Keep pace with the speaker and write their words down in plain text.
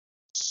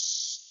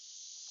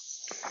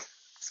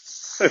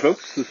Hey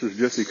folks, this is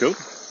Jesse Cope,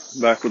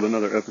 back with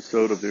another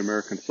episode of the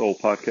American Soul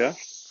Podcast.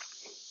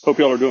 Hope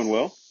y'all are doing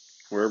well,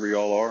 wherever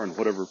y'all are and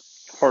whatever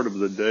part of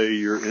the day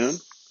you're in.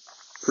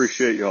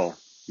 Appreciate y'all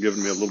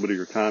giving me a little bit of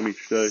your time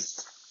each day.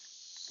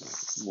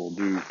 We'll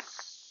do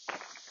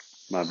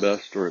my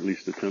best, or at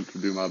least attempt to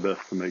do my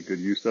best to make good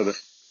use of it.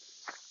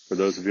 For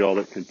those of y'all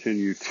that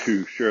continue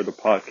to share the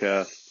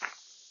podcast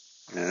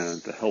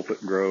and to help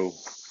it grow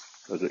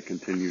as it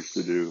continues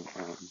to do,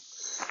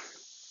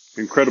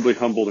 incredibly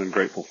humbled and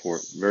grateful for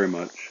it, very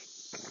much.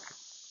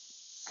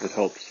 It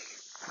helps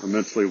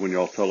immensely when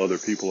y'all tell other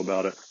people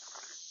about it,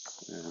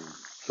 and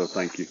so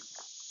thank you.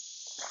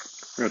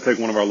 We're going to take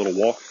one of our little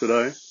walks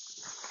today.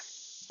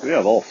 We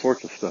have all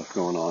sorts of stuff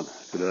going on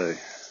today.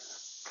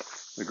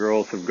 The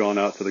girls have gone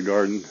out to the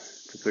garden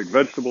to pick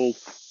vegetables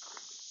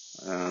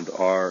and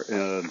are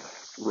in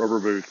rubber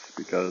boots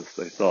because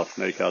they saw a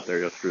snake out there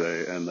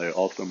yesterday, and they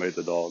also made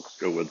the dogs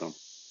go with them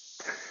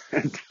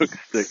and took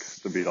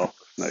sticks to beat off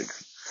the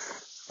snakes.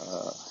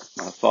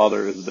 My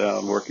father is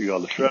down working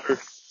on the shredder,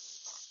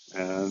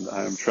 and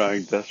I am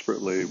trying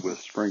desperately with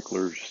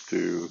sprinklers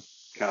to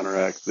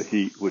counteract the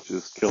heat, which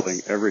is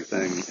killing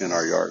everything in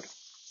our yard.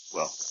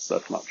 Well,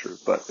 that's not true,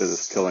 but it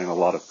is killing a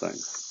lot of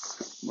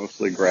things,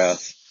 mostly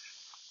grass.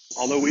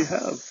 Although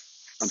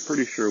I'm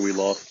pretty sure we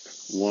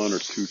lost one or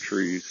two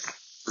trees,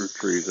 fruit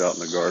trees out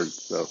in the garden,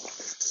 so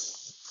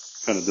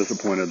kind of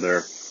disappointed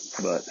there,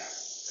 but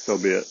so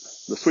be it.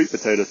 The sweet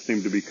potatoes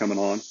seem to be coming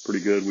on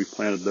pretty good. We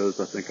planted those,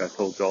 I think I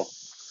told y'all,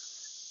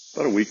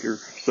 about a week or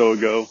so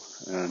ago,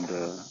 and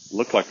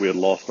looked like we had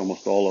lost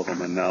almost all of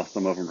them, and now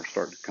some of them are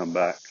starting to come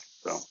back,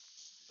 so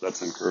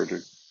that's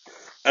encouraging.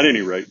 At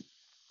any rate,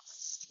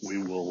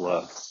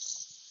 we'll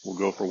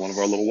go for one of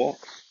our little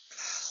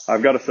walks.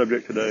 I've got a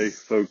subject today,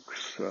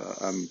 folks.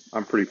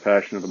 I'm pretty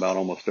passionate about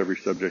almost every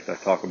subject I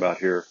talk about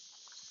here.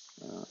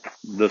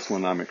 This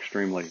one I'm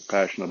extremely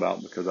passionate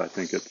about because I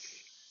think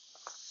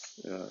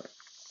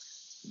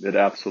it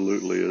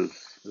absolutely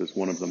is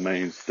one of the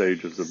main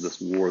stages of this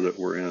war that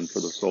we're in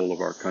for the soul of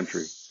our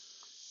country.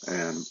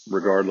 And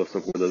regardless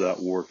of whether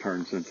that war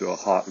turns into a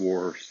hot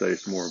war or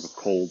stays more of a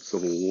cold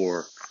civil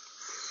war,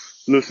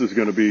 this is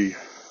going to be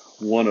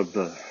one of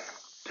the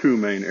two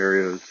main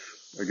areas,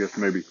 I guess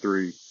maybe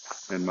three,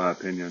 in my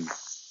opinion,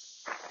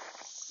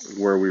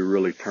 where we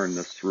really turn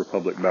this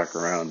republic back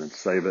around and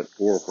save it,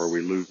 or where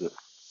we lose it.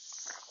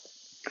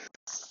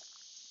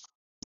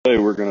 Today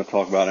we're going to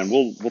talk about, and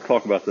we'll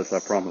talk about this, I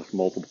promise,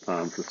 multiple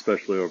times,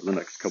 especially over the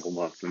next couple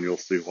months, and you'll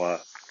see why.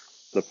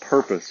 The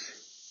purpose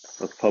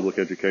of public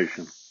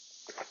education.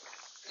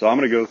 So I'm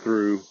going to go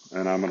through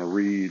and I'm going to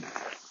read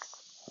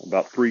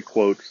about 3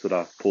 quotes that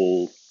I've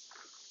pulled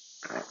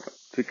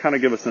to kind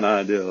of give us an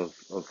idea of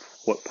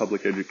what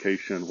public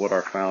education, what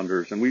our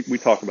founders, and we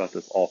talk about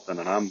this often,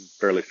 and I'm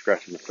barely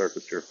scratching the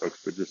surface here, folks,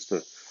 but just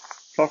to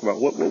talk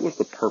about what was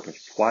the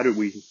purpose? Why do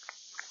we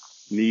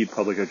need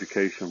public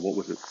education? What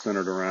was it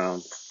centered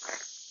around?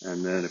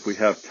 And then if we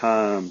have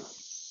time,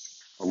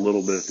 a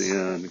little bit at the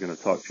end, I'm going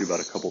to talk to you about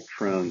a couple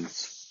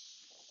trends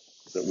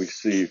that we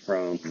see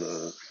from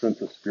the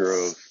Census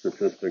Bureau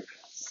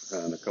statistics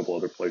and a couple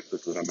other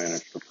places that I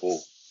managed to pull.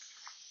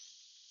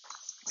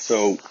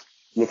 So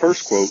the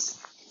first quote,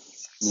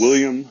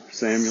 William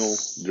Samuel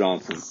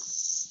Johnson,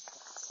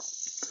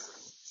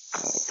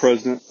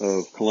 president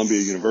of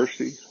Columbia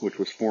University, which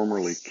was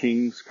formerly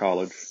King's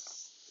College.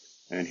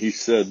 And he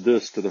said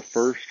this to the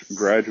first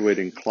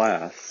graduating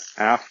class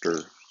after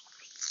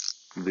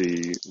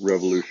the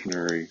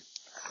Revolutionary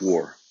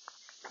War.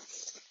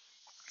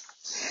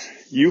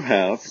 You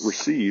have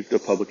received a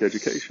public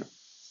education,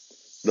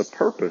 the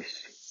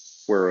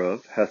purpose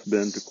whereof hath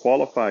been to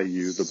qualify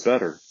you the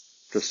better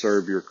to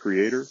serve your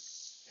Creator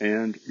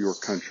and your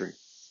country.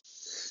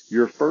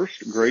 Your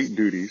first great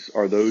duties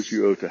are those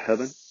you owe to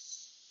heaven,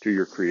 to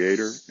your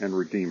Creator and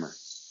Redeemer.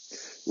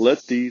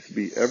 Let these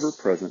be ever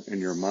present in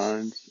your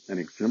minds and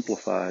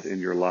exemplified in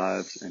your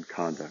lives and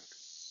conduct.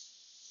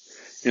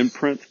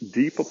 Imprint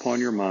deep upon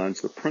your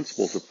minds the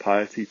principles of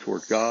piety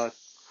toward God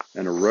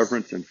and a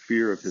reverence and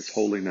fear of His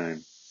holy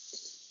name.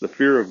 The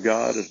fear of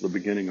God is the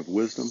beginning of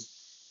wisdom,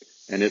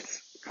 and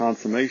its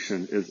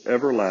consummation is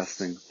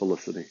everlasting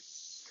felicity.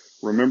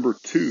 Remember,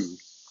 too,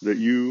 that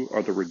you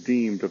are the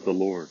redeemed of the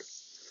Lord,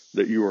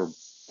 that you are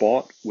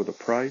bought with a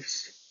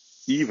price,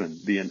 even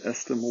the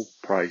inestimable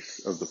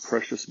price of the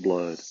precious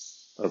blood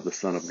of the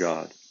Son of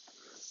God.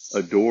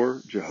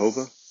 Adore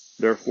Jehovah,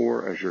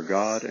 therefore, as your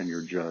God and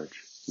your judge.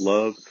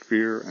 Love,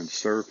 fear, and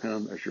serve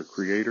Him as your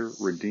Creator,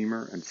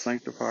 Redeemer, and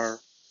Sanctifier.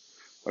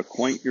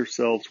 Acquaint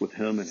yourselves with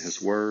Him and His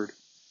Word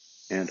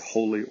and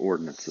holy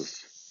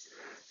ordinances.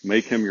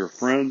 Make Him your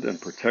friend and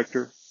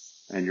protector,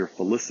 and your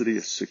felicity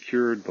is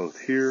secured both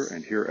here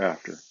and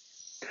hereafter.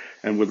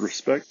 And with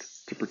respect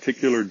to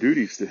particular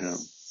duties to Him,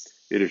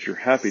 it is your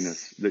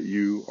happiness that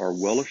you are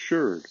well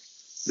assured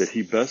that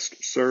He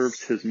best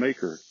serves His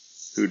Maker,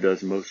 who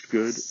does most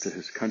good to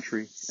His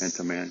country and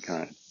to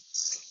mankind.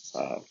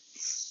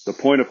 The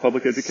point of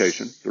public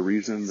education, the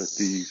reason that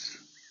these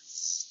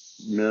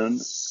men,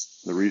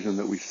 the reason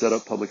that we set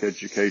up public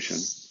education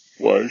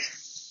was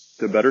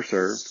to better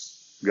serve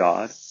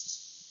God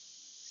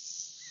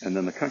and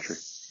then the country.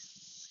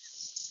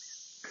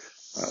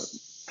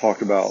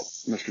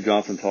 Mr.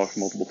 Johnson talks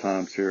multiple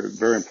times here,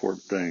 very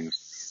important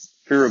things.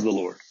 Fear of the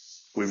Lord.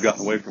 We've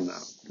gotten away from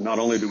that. Not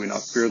only do we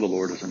not fear the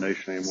Lord as a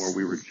nation anymore,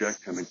 we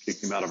reject him and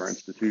kick him out of our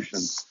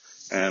institutions.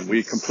 And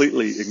we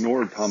completely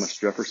ignored Thomas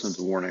Jefferson's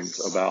warnings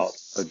about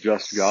a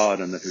just God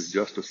and that his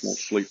justice won't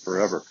sleep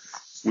forever.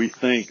 We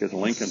think, as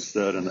Lincoln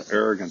said, in the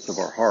arrogance of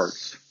our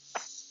hearts,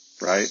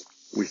 right?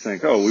 We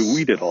think, oh,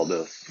 we did all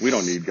this. We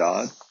don't need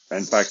God.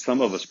 In fact,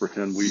 some of us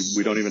pretend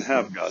we don't even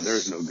have God. There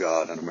is no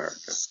God in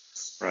America,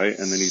 right?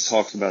 And then he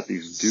talks about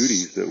these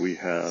duties that we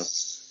have.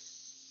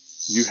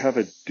 You have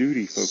a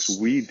duty, folks,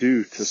 we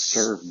do to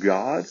serve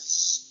God.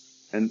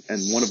 And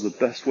one of the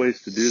best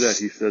ways to do that,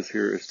 he says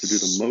here, is to do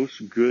the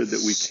most good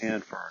that we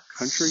can for our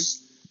country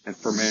and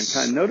for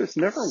mankind. Notice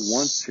never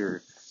once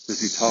here does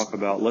he talk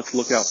about, let's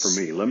look out for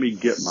me. Let me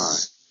get mine.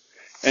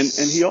 And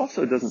he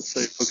also doesn't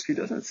say, folks, he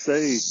doesn't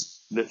say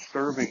that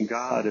serving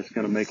God is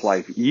going to make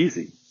life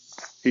easy.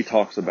 He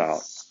talks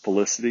about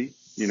felicity,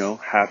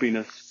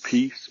 happiness,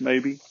 peace,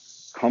 maybe,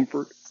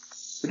 comfort.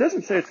 It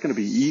doesn't say it's going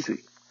to be easy.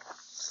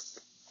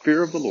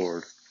 Fear of the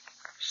Lord,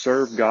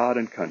 serve God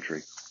and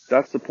country.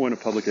 That's the point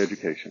of public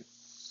education.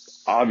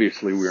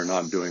 Obviously, we are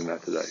not doing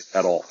that today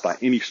at all, by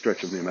any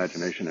stretch of the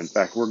imagination. In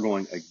fact, we're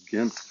going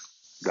against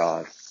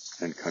God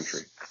and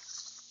country.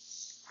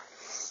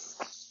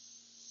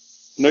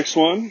 Next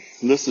one,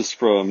 this is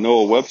from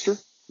Noah Webster,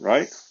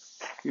 right?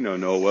 You know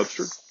Noah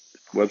Webster,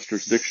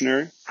 Webster's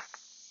Dictionary.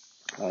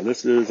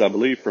 This is, I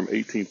believe, from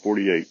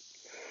 1848.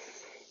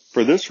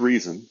 For this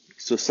reason,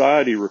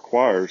 society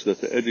requires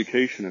that the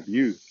education of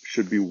youth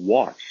should be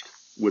watched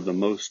with the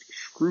most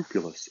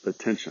scrupulous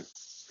attention.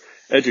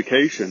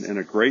 Education, in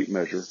a great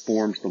measure,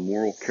 forms the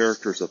moral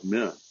characters of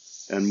men,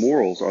 and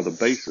morals are the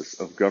basis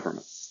of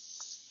government.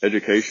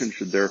 Education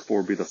should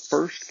therefore be the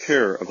first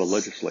care of a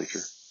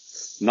legislature,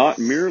 not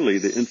merely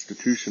the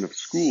institution of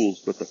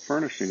schools, but the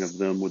furnishing of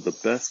them with the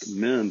best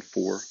men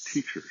for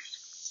teachers.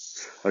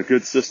 A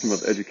good system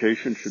of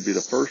education should be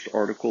the first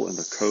article in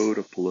the code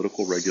of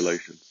political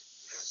regulations.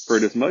 For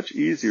it is much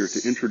easier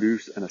to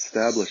introduce and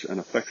establish an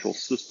effectual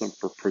system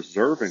for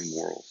preserving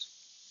morals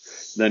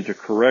than to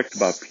correct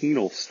by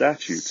penal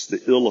statutes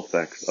the ill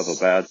effects of a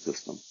bad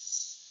system.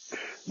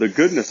 The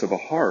goodness of a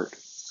heart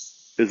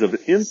is of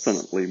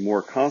infinitely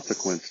more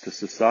consequence to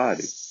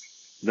society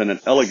than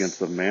an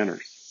elegance of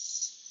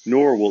manners,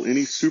 nor will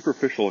any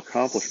superficial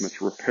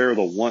accomplishments repair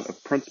the want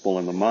of principle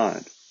in the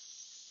mind.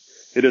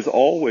 It is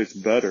always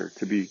better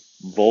to be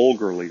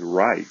vulgarly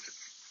right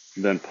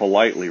than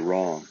politely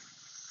wrong.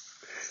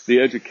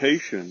 The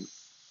education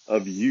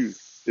of youth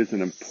is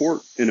an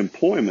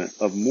employment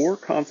of more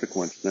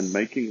consequence than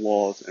making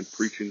laws and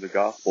preaching the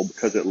gospel,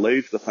 because it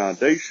lays the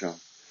foundation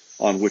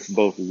on which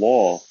both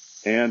law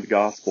and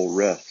gospel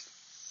rest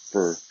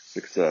for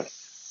success.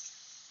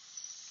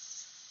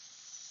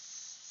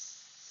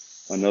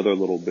 Another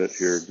little bit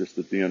here, just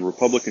at the end.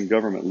 Republican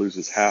government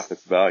loses half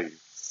its value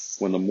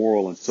when the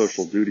moral and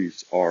social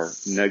duties are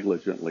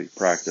negligently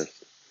practiced.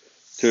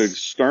 To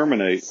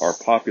exterminate our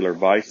popular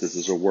vices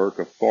is a work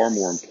of far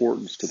more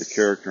importance to the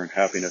character and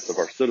happiness of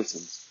our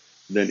citizens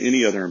than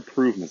any other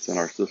improvements in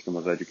our system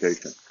of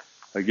education.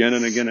 Again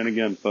and again and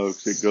again,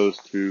 folks, it goes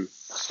to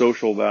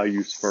social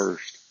values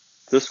first.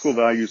 Fiscal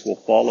values will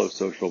follow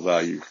social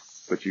values,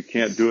 but you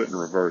can't do it in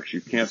reverse.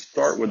 You can't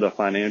start with the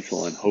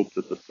financial and hope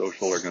that the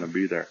social are going to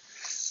be there.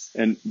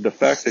 And the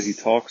fact that he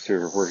talks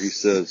here where he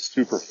says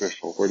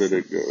superficial, where did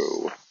it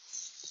go?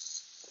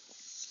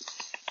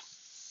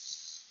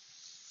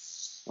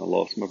 I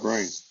lost my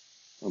brain.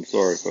 I'm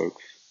sorry,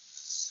 folks.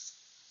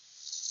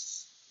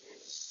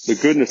 The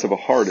goodness of a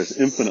heart is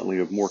infinitely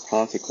of more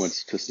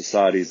consequence to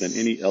society than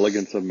any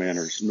elegance of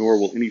manners, nor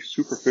will any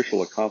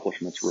superficial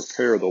accomplishments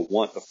repair the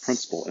want of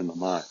principle in the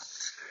mind.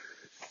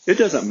 It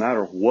doesn't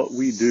matter what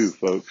we do,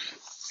 folks.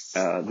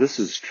 This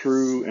is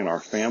true in our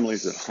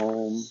families at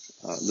home.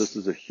 This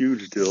is a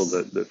huge deal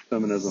that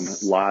feminism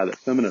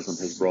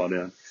has brought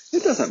in.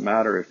 It doesn't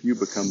matter if you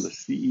become the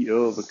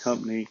CEO of a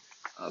company,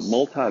 a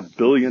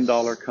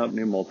multi-billion-dollar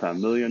company,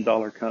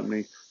 multi-million-dollar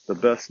company, the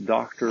best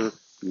doctor,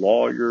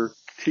 lawyer,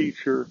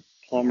 teacher,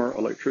 plumber,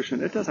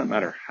 electrician. It doesn't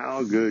matter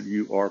how good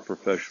you are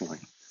professionally.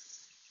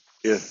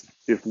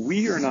 If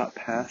we are not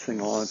passing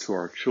on to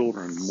our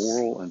children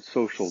moral and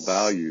social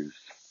values,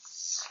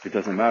 it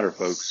doesn't matter,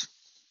 folks.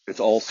 It's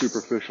all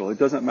superficial. It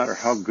doesn't matter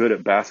how good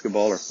at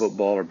basketball or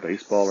football or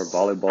baseball or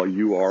volleyball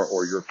you are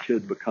or your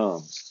kid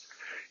becomes.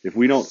 If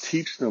we don't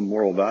teach them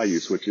moral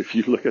values, which if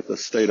you look at the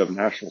state of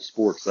national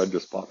sports, that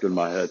just popped in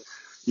my head,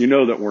 you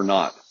know that we're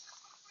not.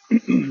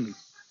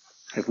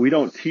 If we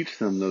don't teach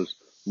them those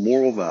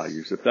moral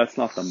values, if that's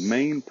not the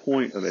main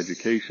point of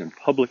education,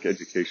 public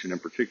education in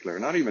particular,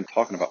 not even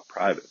talking about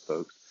private,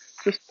 folks,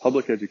 just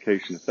public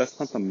education, if that's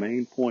not the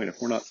main point,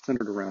 if we're not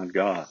centered around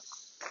God,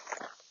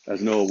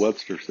 as Noah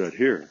Webster said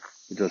here,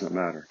 it doesn't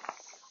matter.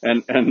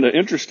 And the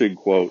interesting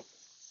quote,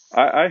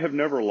 I have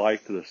never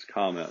liked this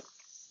comment,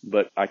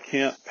 but I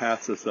can't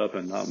pass this up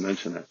and not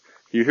mention it.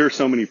 You hear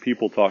so many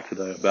people talk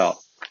today about,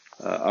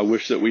 I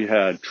wish that we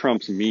had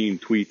Trump's mean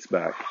tweets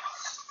back.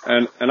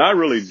 And I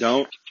really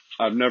don't.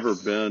 I've never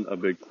been a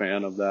big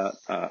fan of that.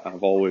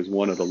 I've always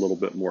wanted a little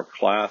bit more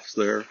class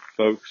there,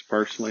 folks,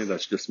 personally.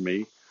 That's just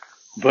me.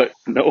 But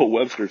Noah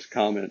Webster's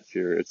comments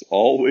here, it's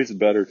always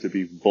better to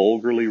be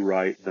vulgarly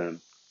right than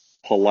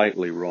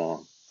politely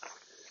wrong.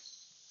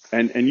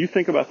 And you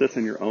think about this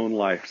in your own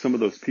life, some of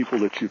those people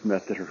that you've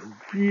met that are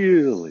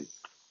really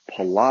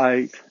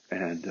polite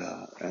and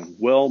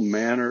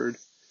well-mannered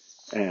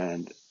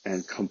and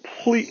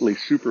completely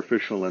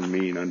superficial and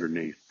mean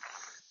underneath.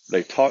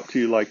 They talk to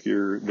you like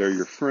they're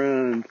your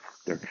friend.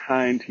 They're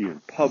kind to you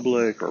in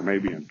public or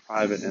maybe in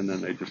private, and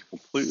then they just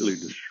completely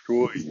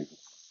destroy you,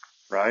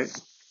 right?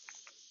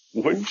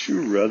 Wouldn't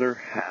you rather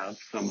have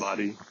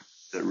somebody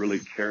that really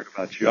cared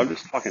about you? I'm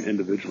just talking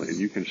individually, and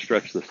you can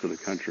stretch this to the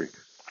country.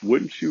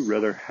 Wouldn't you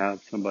rather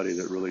have somebody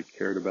that really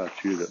cared about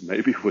you that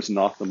maybe was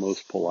not the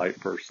most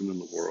polite person in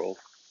the world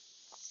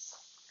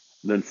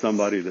than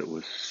somebody that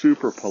was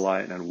super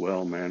polite and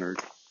well-mannered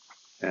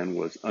and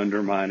was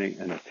undermining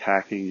and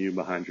attacking you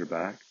behind your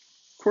back?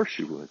 Of course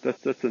you would.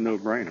 That's a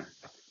no-brainer.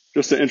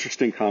 Just an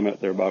interesting comment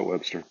there by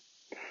Webster.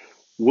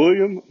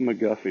 William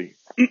McGuffey.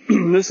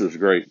 This is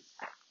great.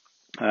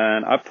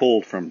 And I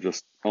pulled from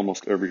just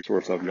almost every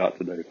source I've got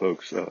today,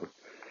 folks,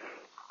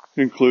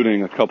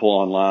 including a couple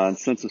online.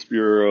 Census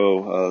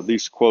Bureau.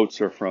 These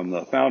quotes are from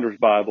the Founders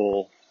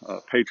Bible,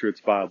 Patriots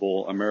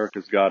Bible,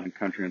 America's God and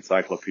Country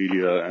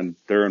Encyclopedia, and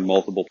they're in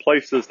multiple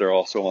places. They're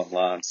also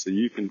online, so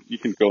you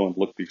can go and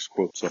look these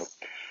quotes up.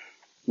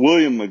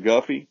 William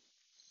McGuffey,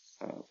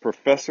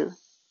 professor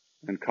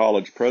and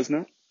college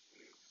president.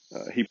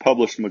 He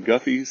published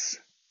McGuffey's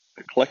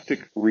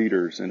Eclectic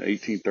Readers in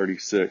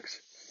 1836.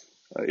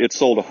 It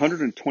sold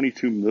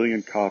 122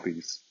 million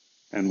copies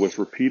and was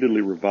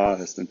repeatedly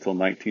revised until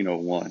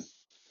 1901.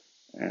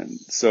 And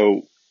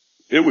so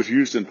it was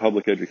used in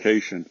public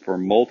education for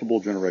multiple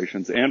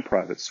generations and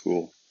private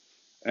school.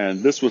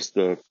 And this was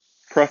the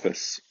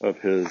preface of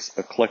his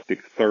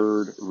eclectic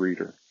third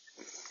reader.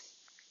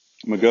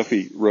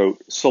 McGuffey wrote,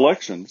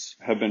 "Selections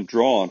have been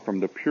drawn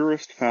from the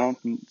purest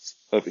fountains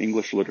of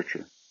English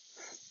literature.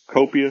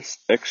 Copious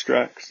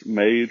extracts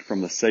made from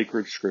the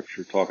sacred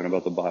scripture," talking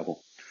about the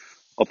Bible.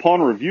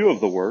 "Upon review of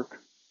the work,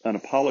 an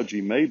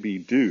apology may be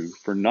due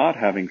for not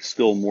having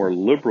still more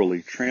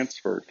liberally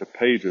transferred to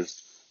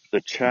pages the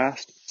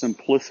chaste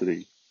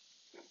simplicity,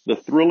 the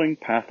thrilling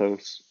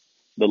pathos,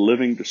 the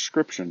living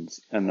descriptions,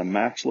 and the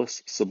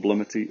matchless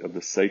sublimity of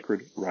the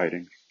sacred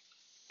writings.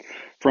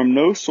 From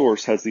no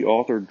source has the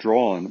author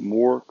drawn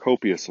more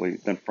copiously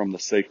than from the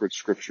sacred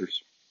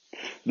scriptures.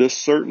 This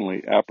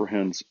certainly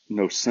apprehends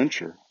no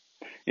censure.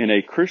 In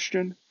a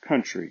Christian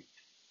country,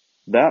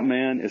 that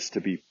man is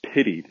to be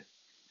pitied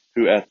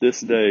who at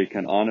this day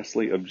can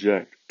honestly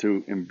object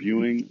to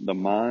imbuing the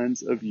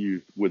minds of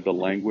youth with the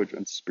language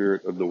and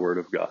spirit of the Word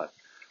of God."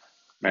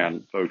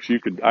 Man, folks,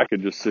 I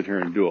could just sit here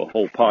and do a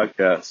whole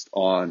podcast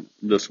on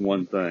this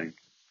one thing.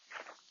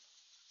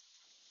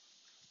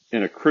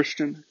 In a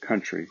Christian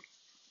country,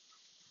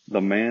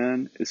 the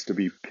man is to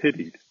be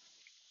pitied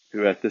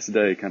who at this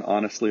day can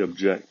honestly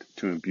object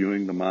to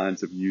imbuing the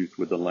minds of youth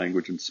with the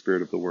language and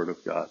spirit of the Word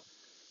of God.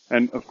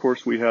 And of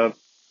course, we have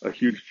a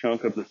huge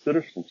chunk of the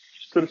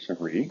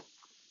citizenry.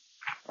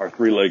 Our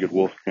three-legged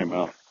wolf came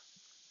out.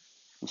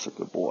 That's a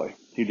good boy.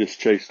 He just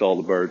chased all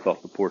the birds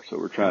off the porch that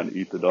were trying to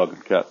eat the dog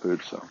and cat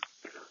food. So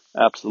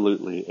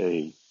absolutely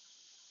a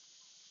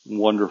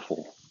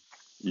wonderful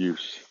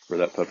use for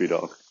that puppy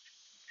dog.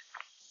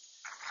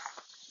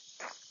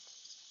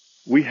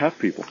 We have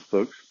people,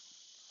 folks.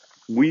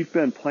 We've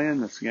been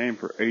playing this game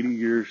for 80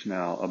 years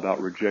now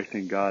about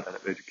rejecting God out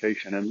of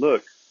education. And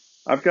look,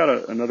 I've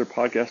got another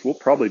podcast. We'll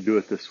probably do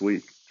it this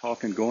week.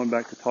 Going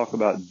back to talk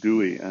about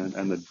Dewey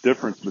and the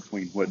difference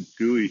between what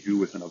Dewey, who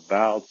was an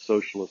avowed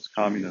socialist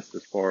communist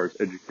as far as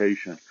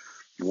education,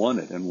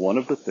 wanted. And one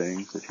of the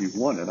things that he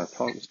wanted, I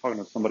was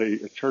talking to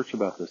somebody at church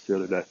about this the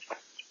other day.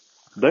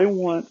 They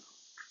want,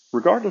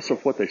 regardless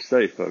of what they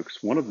say,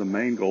 folks, one of the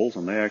main goals,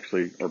 and they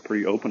actually are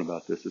pretty open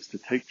about this, is to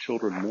take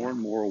children more and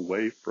more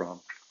away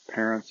from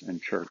parents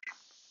and church.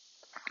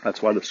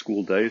 That's why the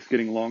school day is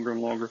getting longer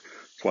and longer.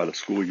 That's why the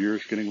school year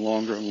is getting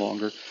longer and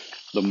longer.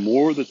 The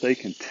more that they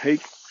can take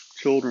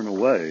children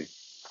away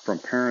from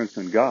parents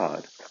and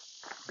God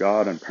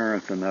and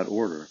parents in that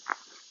order,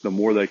 the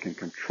more they can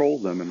control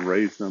them and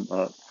raise them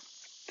up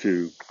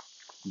to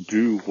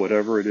do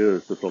whatever it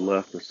is that the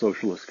left, the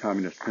socialist,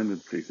 communist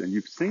tendencies. And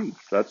you've seen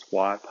this. That's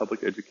why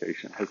public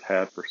education has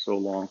had for so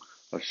long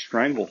a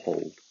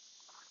stranglehold,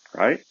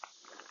 right?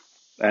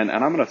 And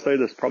I'm going to say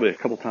this probably a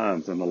couple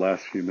times in the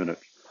last few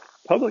minutes.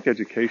 Public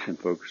education,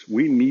 folks,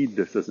 we need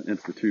this as an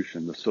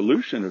institution. The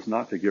solution is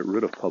not to get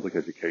rid of public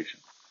education.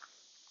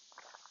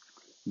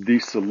 The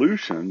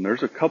solution,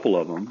 there's a couple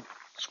of them.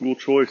 School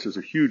choice is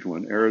a huge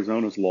one.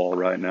 Arizona's law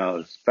right now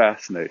is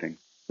fascinating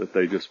that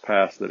they just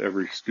passed that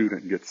every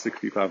student gets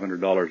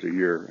 $6,500 a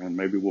year. And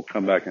maybe we'll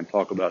come back and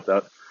talk about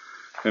that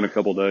in a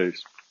couple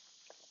days.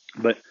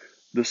 But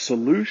the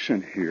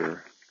solution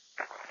here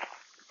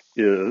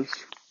is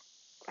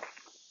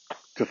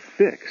to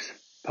fix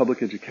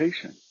public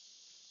education.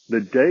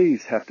 The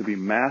days have to be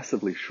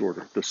massively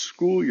shorter. The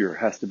school year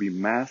has to be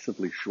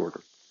massively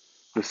shorter.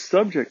 The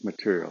subject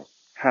material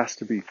has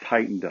to be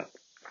tightened up.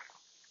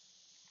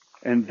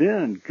 And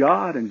then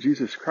God and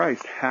Jesus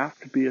Christ have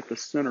to be at the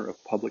center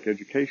of public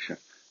education.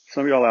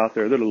 Some of y'all out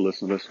there that are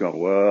listening to this go,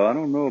 well, I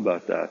don't know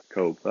about that,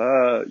 Cope.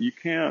 You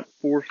can't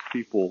force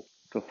people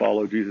to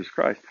follow Jesus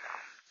Christ.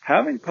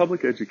 Having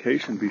public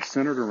education be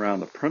centered around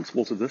the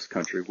principles of this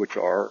country, which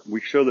are, we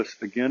show this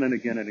again and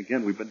again and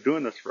again. We've been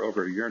doing this for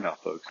over a year now,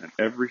 folks, and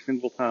every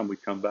single time we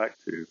come back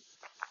to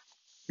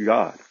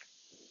God.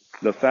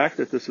 The fact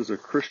that this is a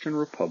Christian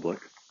republic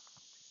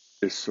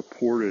is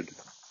supported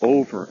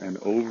over and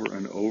over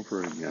and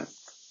over again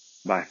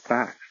by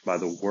facts, by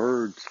the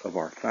words of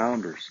our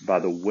founders, by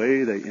the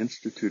way they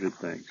instituted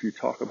things. You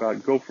talk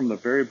about, go from the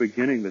very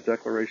beginning, the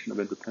Declaration of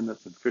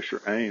Independence and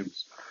Fisher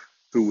Ames,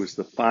 who was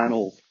the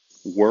final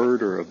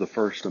worder of the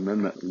First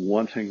Amendment,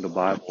 wanting the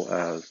Bible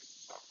as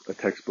a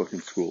textbook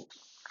in schools.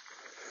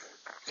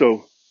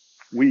 So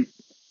we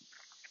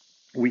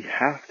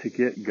have to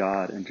get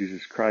God and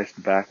Jesus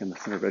Christ back in the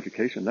center of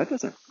education. That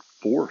doesn't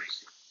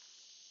force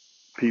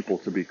people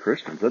to be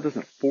Christians. That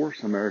doesn't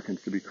force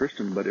Americans to be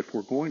Christian. But if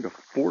we're going to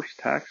force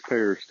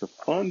taxpayers to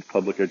fund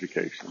public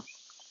education,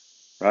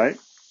 right,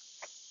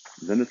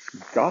 then it's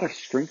got to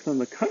strengthen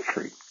the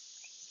country.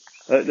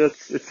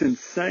 It's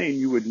insane.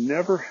 You would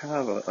never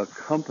have a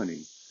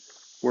company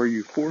where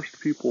you forced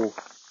people,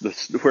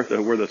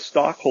 where the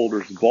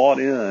stockholders bought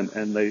in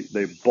and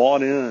they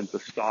bought into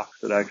stocks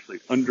that actually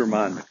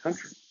undermine the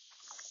country.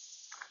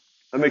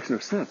 That makes no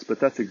sense, but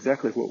that's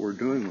exactly what we're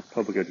doing with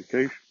public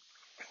education.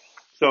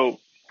 So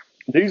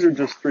these are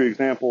just three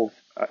examples.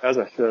 As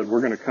I said, we're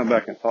going to come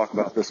back and talk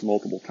about this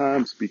multiple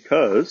times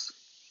because,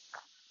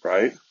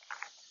 right,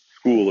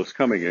 school is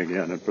coming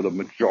again. And for the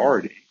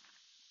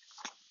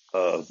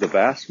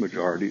vast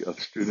majority of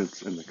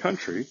students in the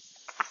country,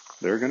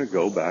 they're going to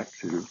go back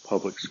to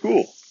public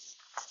school.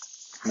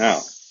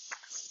 Now,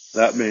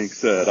 that being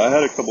said, I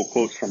had a couple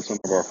quotes from some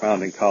of our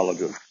founding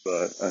colleges,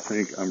 but I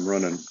think I'm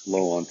running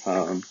low on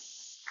time.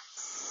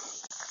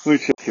 Let me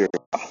check here.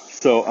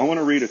 So I want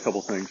to read a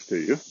couple things to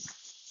you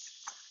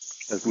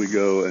as we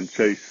go and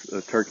chase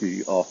a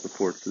turkey off the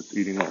porch that's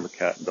eating all the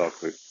cat and dog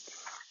food.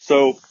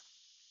 So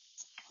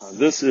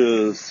this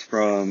is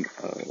from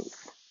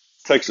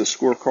Texas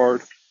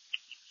Scorecard,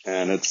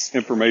 and it's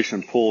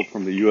information pulled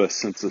from the U.S.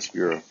 Census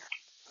Bureau.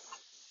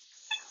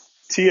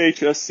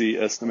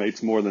 THSC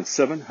estimates more than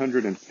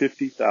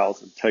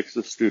 750,000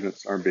 Texas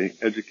students are being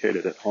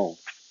educated at home.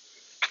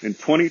 In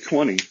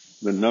 2020,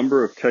 the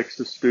number of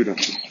Texas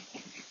students,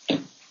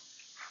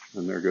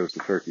 and there goes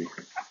the turkey.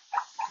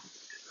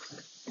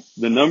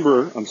 In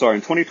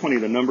 2020,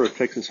 the number of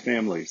Texas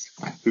families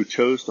who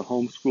chose to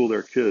homeschool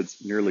their kids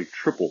nearly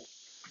tripled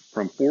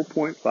from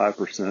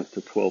 4.5%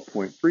 to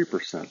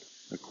 12.3%,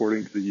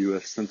 according to the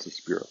U.S. Census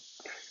Bureau.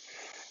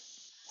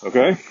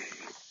 Okay?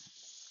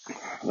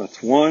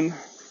 That's one.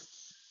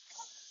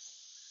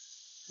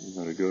 I'm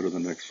going to go to the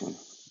next one.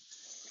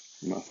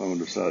 My phone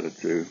decided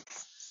to.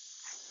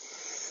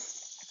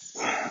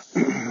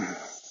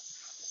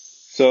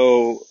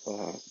 So,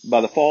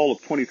 by the fall of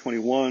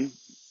 2021,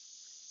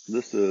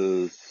 this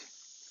is,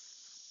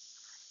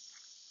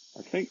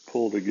 I think,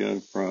 pulled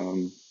again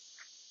from,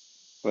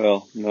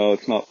 well, no,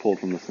 it's not pulled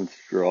from the Census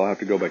Bureau. I'll have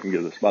to go back and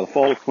get this. By the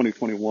fall of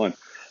 2021,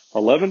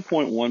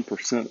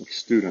 11.1% of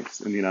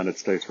students in the United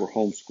States were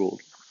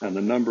homeschooled, and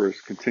the number is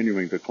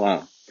continuing to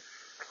climb.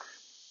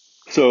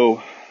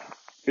 So,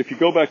 if you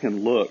go back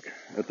and look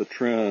at the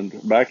trend,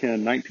 back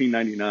in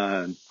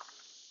 1999,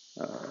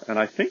 and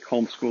I think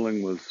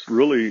homeschooling was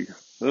really,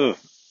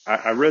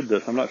 I read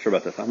this, I'm not sure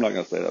about this, I'm not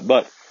going to say that,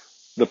 but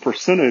the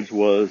percentage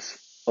was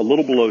a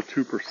little below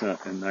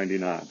 2% in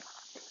 99.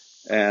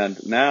 And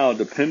now,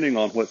 depending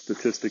on what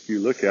statistic you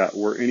look at,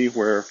 we're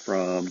anywhere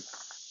from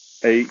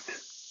 8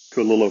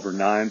 to a little over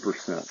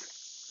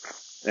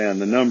 9%.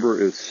 And the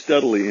number is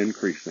steadily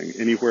increasing,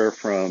 anywhere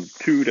from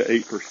 2 to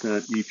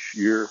 8% each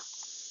year.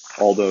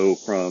 Although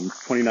from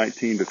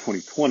 2019 to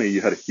 2020,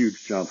 you had a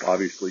huge jump,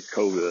 obviously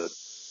COVID.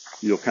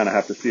 You'll kind of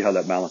have to see how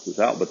that balances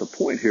out. But the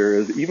point here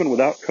is, even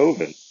without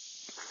COVID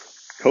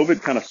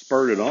kind of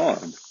spurred it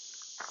on,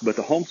 but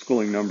the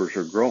homeschooling numbers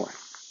are growing.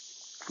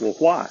 Well,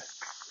 why?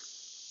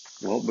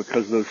 Well,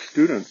 because those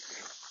students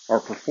are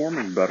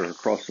performing better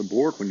across the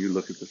board when you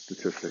look at the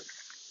statistics.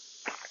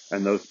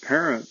 And those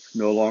parents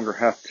no longer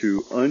have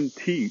to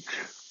unteach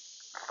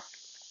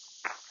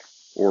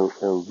or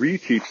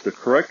reteach the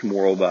correct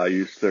moral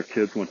values to their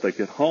kids once they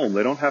get home.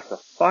 They don't have to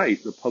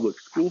fight the public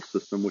school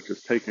system, which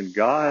has taken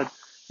God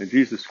and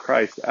Jesus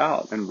Christ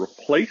out and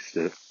replaced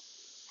it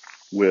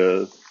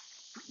with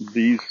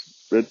these,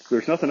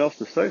 there's nothing else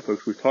to say,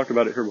 folks. We've talked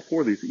about it here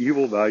before, these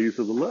evil values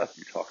of the left.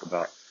 You talk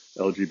about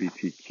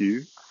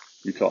LGBTQ,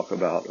 you talk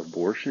about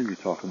abortion, you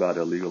talk about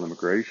illegal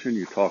immigration,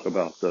 you talk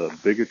about the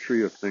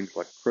bigotry of things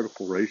like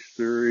critical race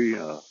theory,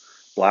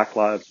 Black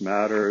Lives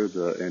Matter,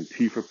 the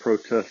Antifa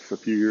protests a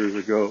few years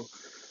ago.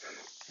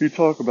 You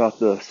talk about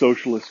the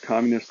socialist,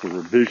 communist, the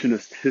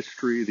revisionist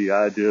history, the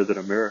idea that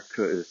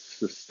America is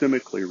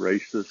systemically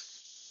racist,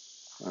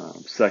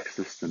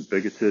 sexist, and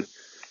bigoted.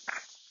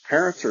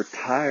 Parents are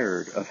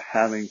tired of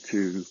having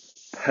to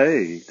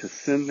pay to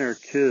send their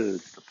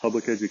kids to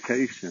public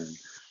education,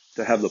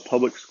 to have the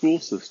public school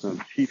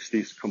system teach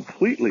these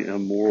completely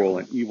immoral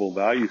and evil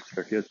values to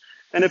their kids.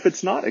 And if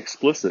it's not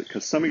explicit,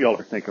 because some of y'all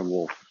are thinking,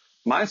 well,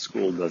 my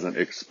school doesn't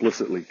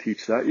explicitly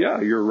teach that.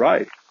 Yeah, you're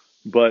right.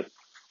 But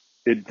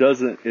it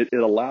doesn't, it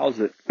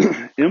allows it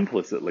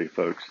implicitly,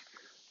 folks.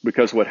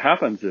 Because what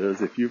happens is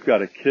if you've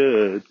got a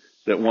kid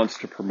that wants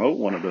to promote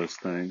one of those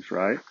things,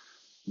 right,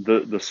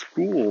 the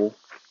school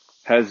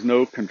has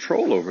no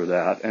control over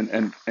that,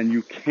 and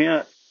you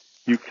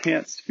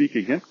can't speak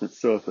against it.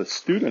 So if a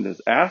student is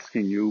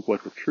asking you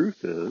what the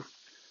truth is,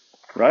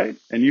 right,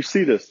 and you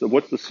see this,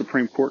 what's the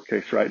Supreme Court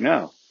case right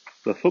now?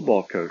 The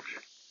football coach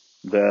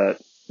that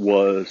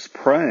was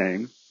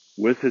praying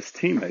with his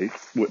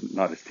teammates,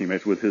 not his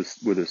teammates, with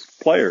his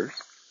players,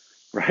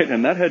 right,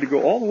 and that had to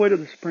go all the way to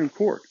the Supreme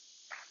Court.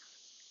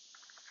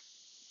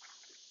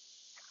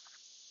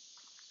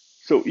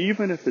 So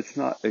even if it's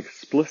not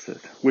explicit,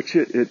 which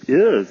it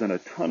is in a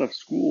ton of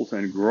schools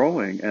and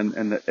growing, and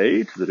the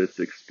age that it's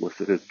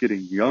explicit is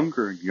getting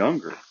younger and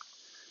younger,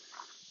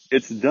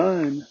 it's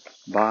done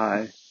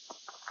by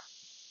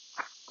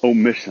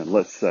omission,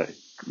 let's say.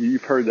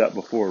 You've heard that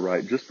before,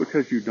 right? Just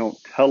because you don't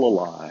tell a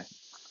lie,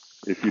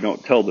 if you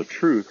don't tell the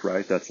truth,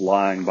 right, that's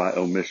lying by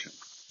omission.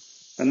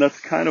 And that's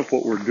kind of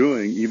what we're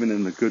doing even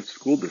in the good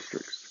school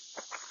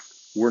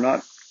districts. We're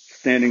not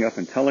standing up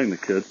and telling the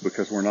kids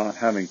because we're not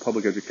having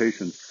public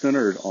education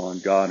centered on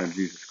God and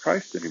Jesus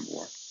Christ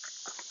anymore.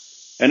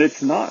 And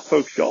it's not,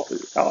 folks,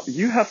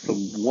 you have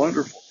some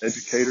wonderful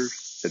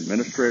educators,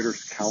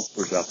 administrators,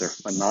 counselors out there,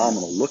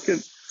 phenomenal. Look at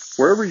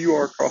wherever you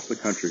are across the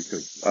country,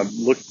 because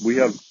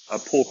I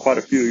pull quite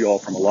a few of y'all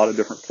from a lot of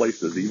different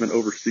places, even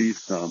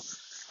overseas some.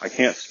 I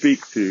can't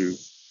speak to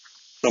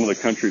some of the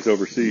countries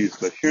overseas,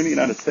 but here in the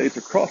United States,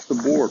 across the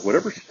board,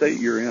 whatever state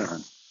you're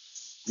in,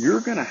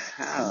 you're going to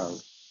have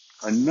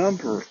a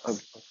number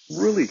of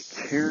really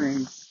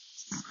caring,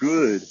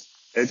 good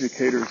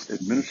educators,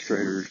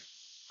 administrators,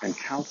 and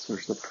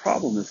counselors. The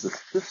problem is the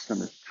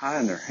system is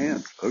tying their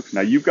hands, folks.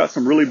 Now, you've got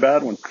some really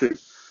bad ones, too.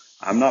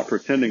 I'm not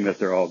pretending that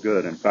they're all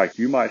good. In fact,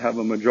 you might have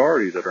a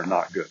majority that are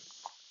not good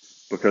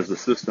because the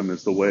system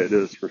is the way it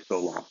is for so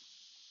long.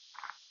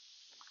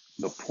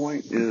 The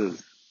point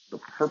is, the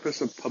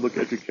purpose of public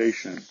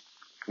education,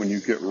 when you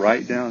get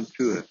right down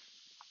to it,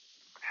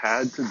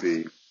 had to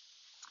be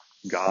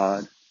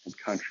God and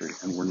country,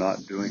 and we're not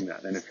doing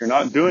that. And if you're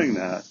not doing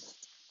that,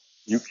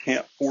 you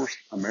can't force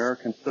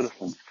American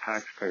citizens,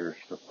 taxpayers,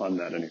 to fund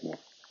that anymore.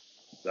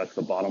 That's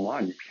the bottom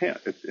line. You can't.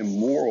 It's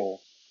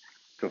immoral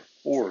to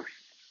force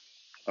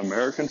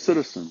American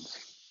citizens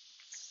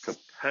to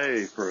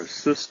pay for a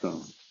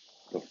system,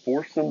 to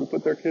force them to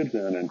put their kids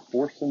in and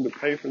force them to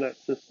pay for that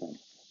system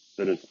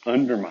that is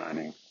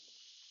undermining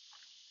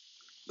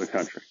the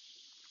country.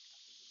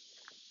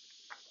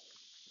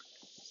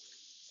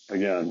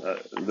 Again,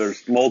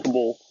 there's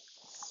multiple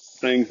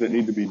things that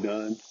need to be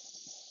done.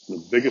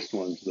 The biggest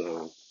ones,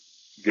 though,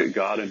 get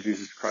God and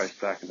Jesus Christ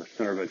back in the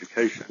center of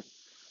education.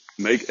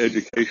 Make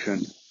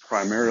education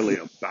primarily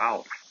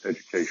about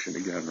education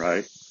again,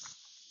 right?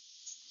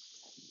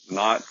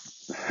 Not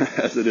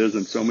as it is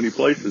in so many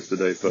places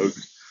today,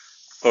 folks,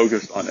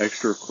 focused on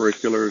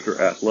extracurriculars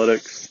or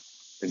athletics.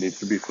 It needs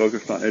to be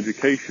focused on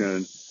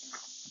education,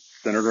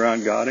 centered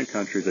around God and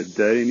country. The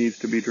day needs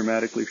to be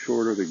dramatically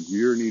shorter. The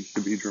year needs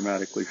to be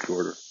dramatically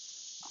shorter.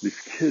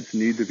 These kids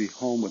need to be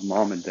home with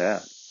mom and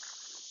dad.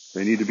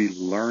 They need to be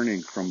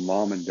learning from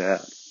mom and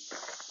dad.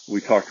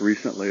 We talked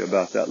recently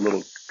about that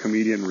little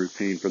comedian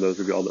routine for those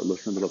of y'all that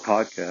listen to the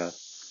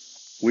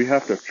podcast. We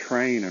have to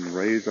train and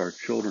raise our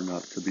children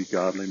up to be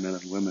godly men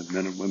and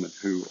women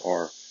who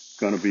are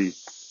going to be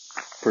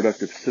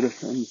productive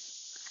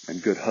citizens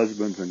and good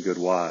husbands and good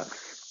wives.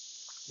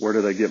 Where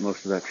do they get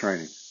most of that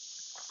training?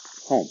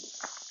 Home.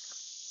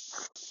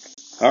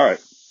 All right.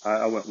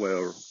 I went way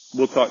over.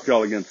 We'll talk to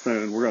y'all again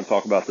soon. We're going to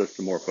talk about this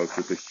some more, folks.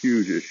 It's a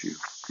huge issue.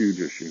 Huge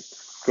issue.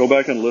 Go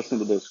back and listen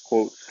to those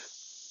quotes.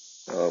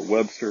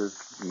 Webster,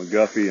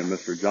 McGuffey, and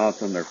Mr.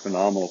 Johnson, they're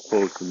phenomenal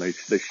quotes, and they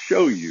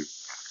show you,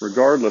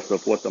 regardless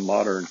of what the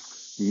modern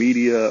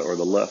media or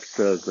the left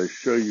says, they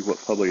show you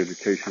what public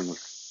education was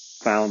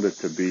founded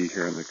to be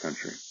here in the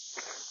country.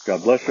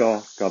 God bless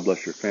y'all. God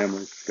bless your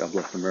families. God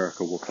bless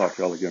America. We'll talk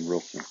to y'all again real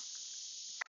soon.